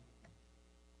you.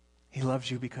 He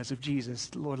loves you because of Jesus.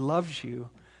 The Lord loves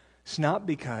you. It's not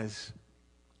because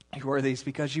you're worthy. It's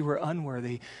because you were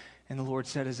unworthy. And the Lord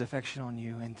set His affection on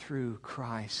you. And through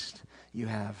Christ, you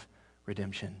have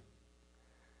redemption.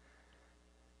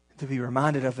 To be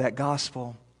reminded of that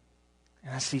gospel.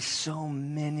 And I see so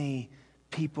many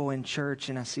people in church.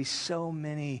 And I see so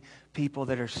many people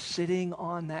that are sitting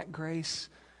on that grace.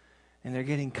 And they're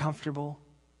getting comfortable.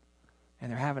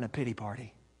 And they're having a pity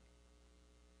party.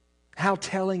 How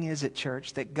telling is it,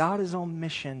 church, that God is on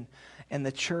mission and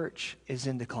the church is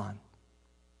in decline?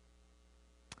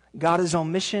 God is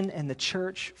on mission, and the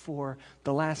church for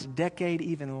the last decade,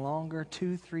 even longer,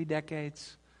 2-3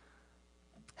 decades,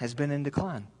 has been in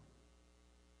decline.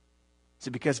 Is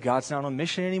it because God's not on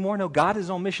mission anymore? No, God is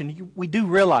on mission. We do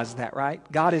realize that, right?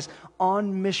 God is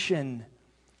on mission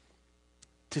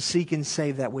to seek and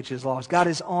save that which is lost. God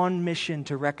is on mission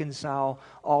to reconcile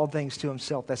all things to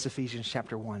Himself. That's Ephesians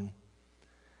chapter 1.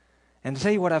 And to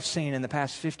tell you what I've seen in the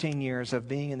past 15 years of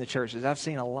being in the churches, I've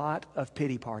seen a lot of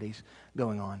pity parties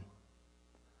going on.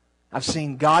 I've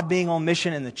seen God being on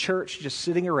mission and the church just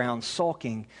sitting around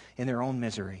sulking in their own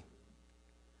misery,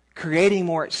 creating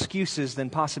more excuses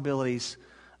than possibilities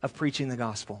of preaching the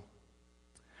gospel.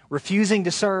 Refusing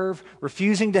to serve,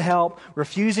 refusing to help,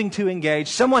 refusing to engage.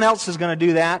 Someone else is going to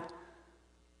do that.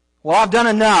 Well, I've done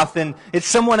enough, and it's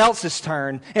someone else's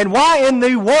turn. And why in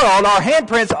the world are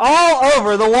handprints all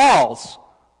over the walls?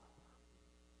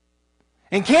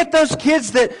 And can't those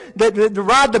kids that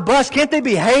ride the bus, can't they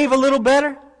behave a little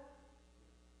better?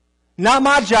 Not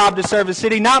my job to serve the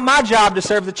city, not my job to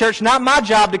serve the church, not my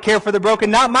job to care for the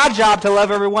broken, not my job to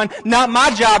love everyone, not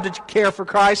my job to care for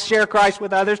Christ, share Christ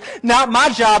with others, not my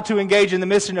job to engage in the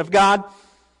mission of God.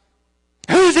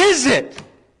 Whose is it?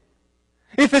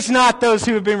 If it's not those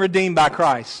who have been redeemed by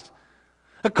Christ.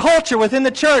 A culture within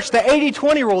the church, the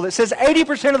 80-20 rule that says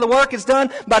 80% of the work is done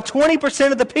by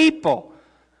 20% of the people.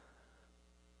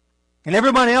 And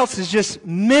everybody else is just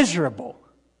miserable.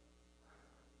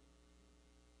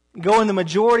 Go in the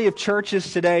majority of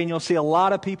churches today and you'll see a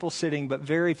lot of people sitting but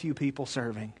very few people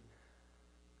serving.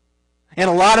 And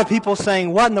a lot of people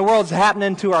saying, what in the world's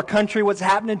happening to our country? What's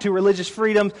happening to religious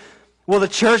freedom? Well, the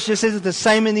church just isn't the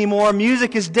same anymore.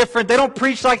 Music is different. They don't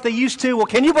preach like they used to. Well,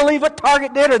 can you believe what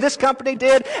Target did or this company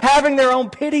did? Having their own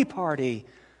pity party.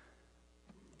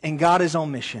 And God is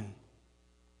on mission.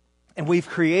 And we've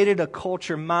created a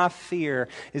culture. My fear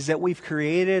is that we've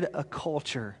created a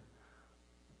culture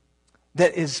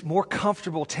that is more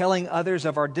comfortable telling others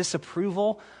of our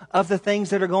disapproval of the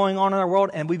things that are going on in our world,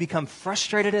 and we become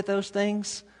frustrated at those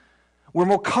things. We're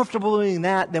more comfortable doing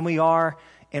that than we are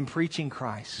in preaching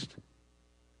Christ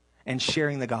and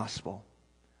sharing the gospel.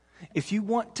 If you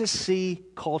want to see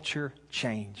culture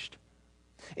changed,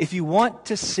 if you want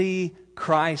to see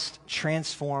Christ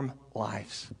transform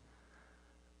lives,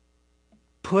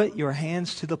 put your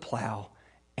hands to the plow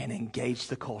and engage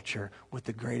the culture with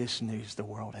the greatest news the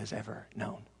world has ever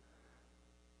known.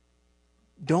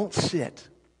 Don't sit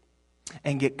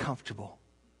and get comfortable.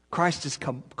 Christ has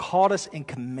called us and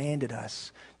commanded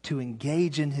us to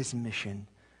engage in His mission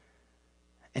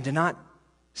and to not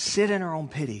sit in our own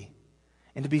pity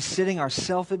and to be sitting our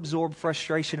self-absorbed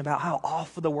frustration about how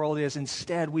awful the world is.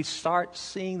 Instead, we start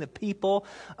seeing the people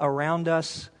around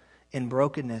us in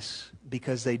brokenness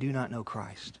because they do not know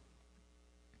Christ.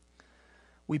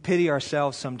 We pity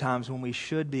ourselves sometimes when we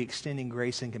should be extending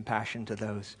grace and compassion to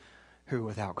those who are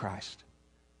without Christ.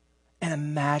 And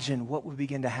imagine what would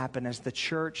begin to happen as the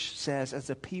church says, as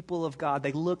the people of God,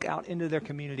 they look out into their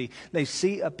community, they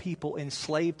see a people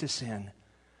enslaved to sin,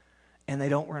 and they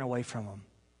don't run away from them.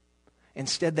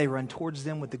 Instead, they run towards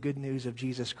them with the good news of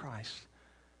Jesus Christ.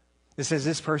 It says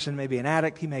this person may be an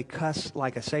addict, he may cuss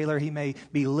like a sailor, he may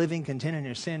be living content in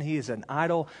his sin, he is an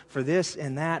idol for this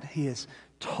and that, he is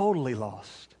totally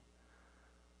lost.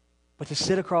 But to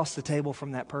sit across the table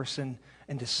from that person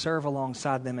and to serve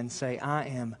alongside them and say, I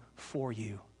am for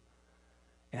you.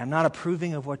 And I'm not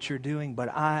approving of what you're doing, but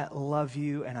I love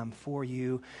you and I'm for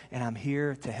you and I'm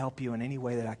here to help you in any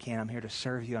way that I can. I'm here to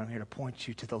serve you. I'm here to point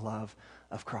you to the love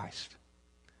of Christ.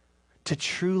 To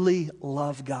truly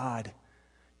love God,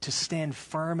 to stand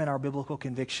firm in our biblical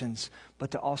convictions,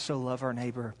 but to also love our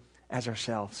neighbor as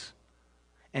ourselves.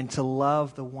 And to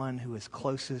love the one who is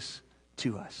closest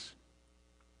to us.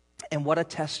 And what a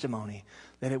testimony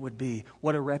that it would be.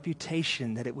 What a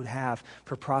reputation that it would have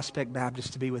for Prospect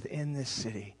Baptist to be within this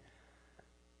city.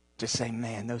 To say,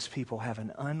 man, those people have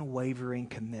an unwavering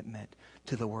commitment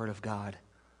to the Word of God.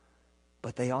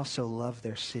 But they also love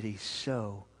their city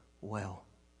so well.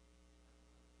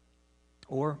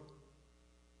 Or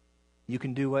you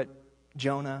can do what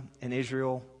Jonah and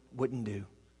Israel wouldn't do.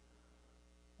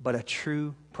 But a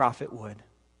true prophet would.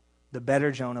 The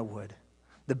better Jonah would.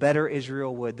 The better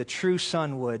Israel would. The true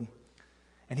son would.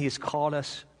 And He has called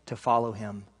us to follow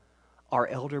Him. Our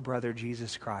elder brother,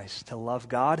 Jesus Christ. To love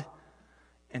God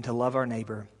and to love our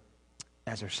neighbor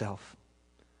as ourselves.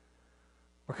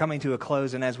 We're coming to a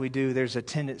close, and as we do, there's a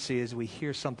tendency as we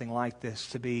hear something like this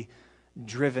to be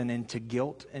driven into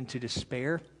guilt and to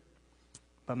despair.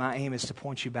 But my aim is to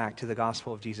point you back to the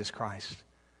gospel of Jesus Christ.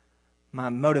 My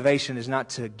motivation is not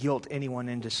to guilt anyone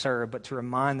into serve, but to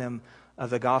remind them of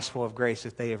the gospel of grace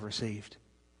that they have received.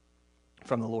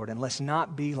 from the Lord. And let's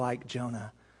not be like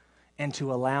Jonah and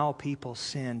to allow people's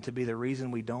sin to be the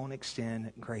reason we don't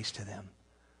extend grace to them.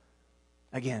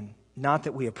 Again, not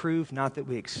that we approve, not that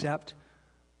we accept,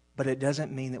 but it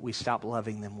doesn't mean that we stop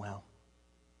loving them well.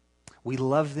 We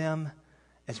love them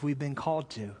as we've been called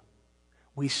to.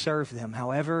 We serve them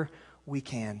however we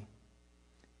can.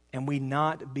 And we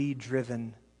not be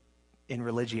driven in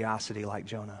religiosity like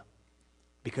Jonah,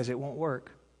 because it won't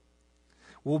work.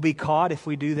 We'll be caught, if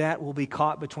we do that, we'll be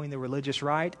caught between the religious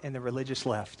right and the religious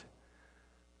left.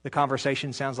 The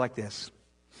conversation sounds like this.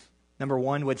 Number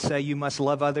one would say you must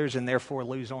love others and therefore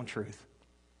lose on truth.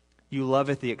 You love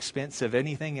at the expense of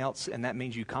anything else, and that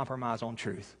means you compromise on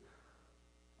truth.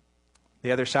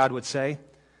 The other side would say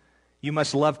you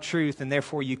must love truth and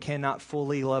therefore you cannot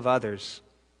fully love others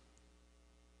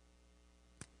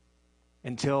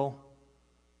until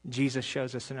Jesus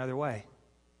shows us another way.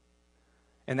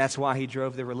 And that's why he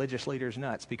drove the religious leaders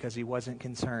nuts, because he wasn't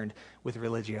concerned with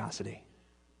religiosity.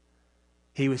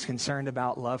 He was concerned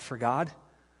about love for God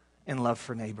and love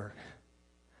for neighbor.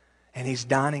 And he's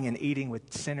dining and eating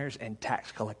with sinners and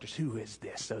tax collectors. Who is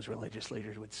this? Those religious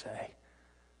leaders would say.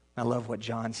 I love what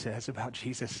John says about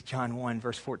Jesus. John 1,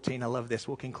 verse 14. I love this.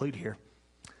 We'll conclude here.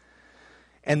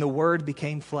 And the Word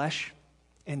became flesh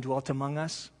and dwelt among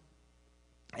us,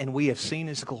 and we have seen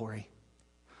his glory.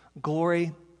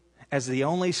 Glory as the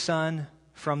only Son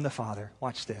from the Father.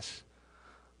 Watch this.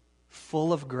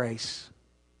 Full of grace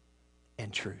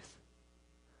and truth.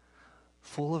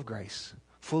 Full of grace.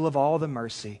 Full of all the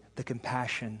mercy, the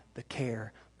compassion, the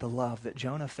care, the love that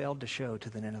Jonah failed to show to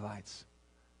the Ninevites.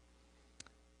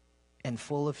 And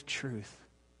full of truth.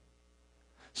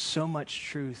 So much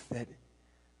truth that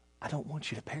I don't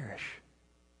want you to perish.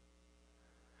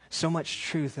 So much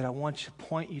truth that I want to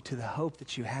point you to the hope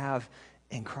that you have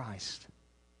in Christ.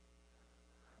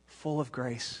 Full of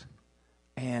grace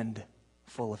and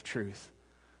full of truth.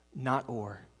 Not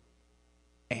or,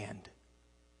 and.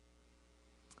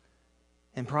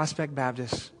 In Prospect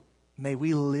Baptist, may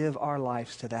we live our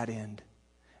lives to that end.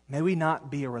 May we not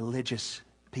be a religious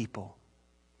people,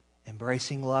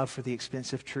 embracing love for the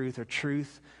expense of truth or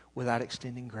truth without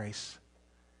extending grace.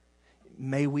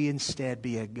 May we instead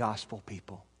be a gospel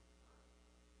people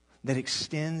that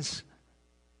extends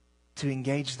to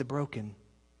engage the broken,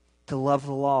 to love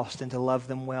the lost and to love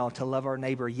them well, to love our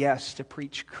neighbor, yes, to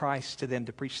preach Christ to them,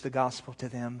 to preach the gospel to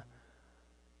them,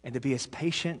 and to be as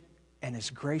patient and as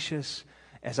gracious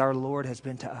as our Lord has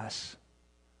been to us.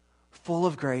 Full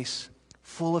of grace,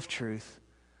 full of truth,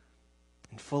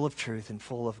 and full of truth and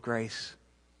full of grace,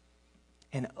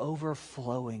 and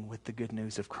overflowing with the good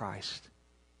news of Christ.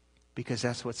 Because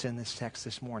that's what's in this text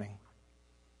this morning.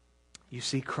 You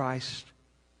see Christ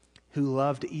who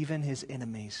loved even his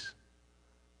enemies,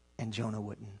 and Jonah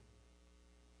wouldn't.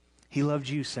 He loved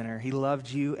you, sinner. He loved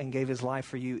you and gave his life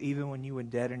for you even when you were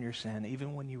dead in your sin.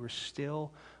 Even when you were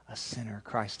still a sinner,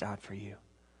 Christ died for you.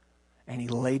 And he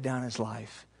laid down his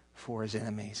life for his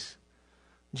enemies.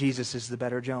 Jesus is the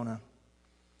better Jonah.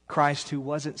 Christ, who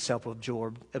wasn't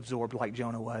self-absorbed like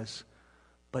Jonah was,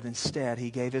 but instead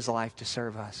he gave his life to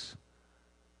serve us.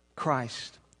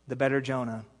 Christ, the better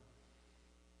Jonah,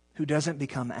 who doesn't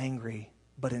become angry,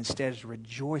 but instead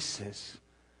rejoices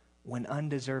when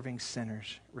undeserving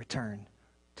sinners return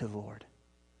to the Lord.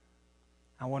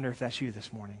 I wonder if that's you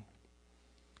this morning.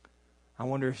 I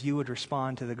wonder if you would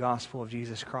respond to the gospel of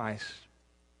Jesus Christ.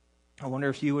 I wonder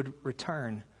if you would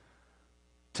return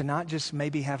to not just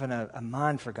maybe having a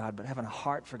mind for God, but having a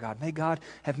heart for God. May God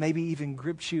have maybe even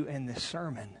gripped you in this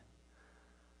sermon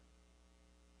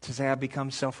to say, I've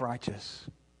become self-righteous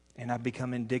and I've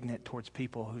become indignant towards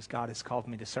people whose God has called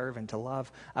me to serve and to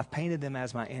love. I've painted them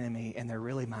as my enemy and they're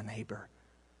really my neighbor.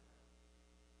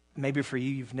 Maybe for you,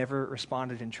 you've never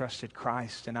responded and trusted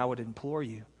Christ, and I would implore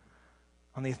you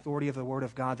on the authority of the Word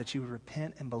of God that you would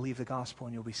repent and believe the gospel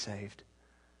and you'll be saved.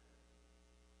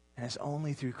 And it's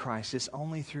only through Christ, it's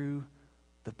only through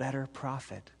the better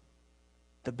prophet,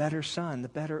 the better son, the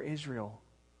better Israel,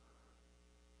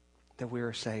 that we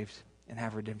are saved and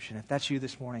have redemption. If that's you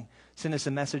this morning, send us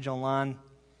a message online,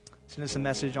 send us a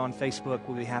message on Facebook.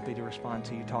 We'll be happy to respond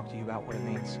to you, talk to you about what it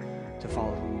means to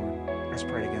follow the Lord. Let's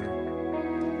pray together.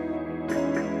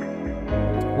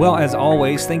 Well, as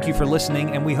always, thank you for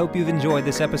listening, and we hope you've enjoyed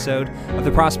this episode of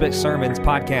the Prospect Sermons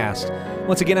podcast.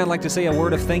 Once again, I'd like to say a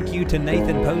word of thank you to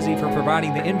Nathan Posey for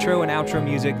providing the intro and outro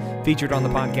music featured on the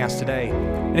podcast today.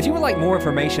 And if you would like more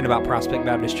information about Prospect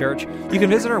Baptist Church, you can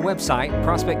visit our website,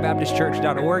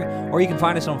 prospectbaptistchurch.org, or you can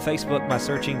find us on Facebook by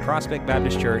searching Prospect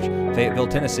Baptist Church, Fayetteville,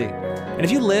 Tennessee. And if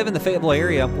you live in the Fayetteville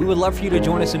area, we would love for you to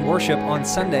join us in worship on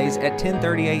Sundays at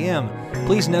 10:30 a.m.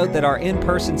 Please note that our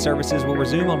in-person services will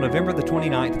resume on November the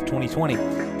 29th of 2020.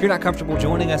 If you're not comfortable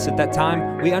joining us at that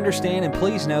time, we understand, and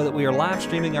please know that we are live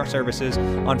streaming our services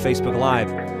on Facebook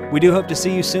Live. We do hope to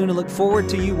see you soon and look forward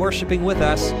to you worshiping with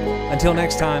us. Until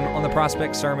next time on the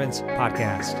Prospect Sermons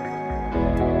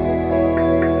Podcast.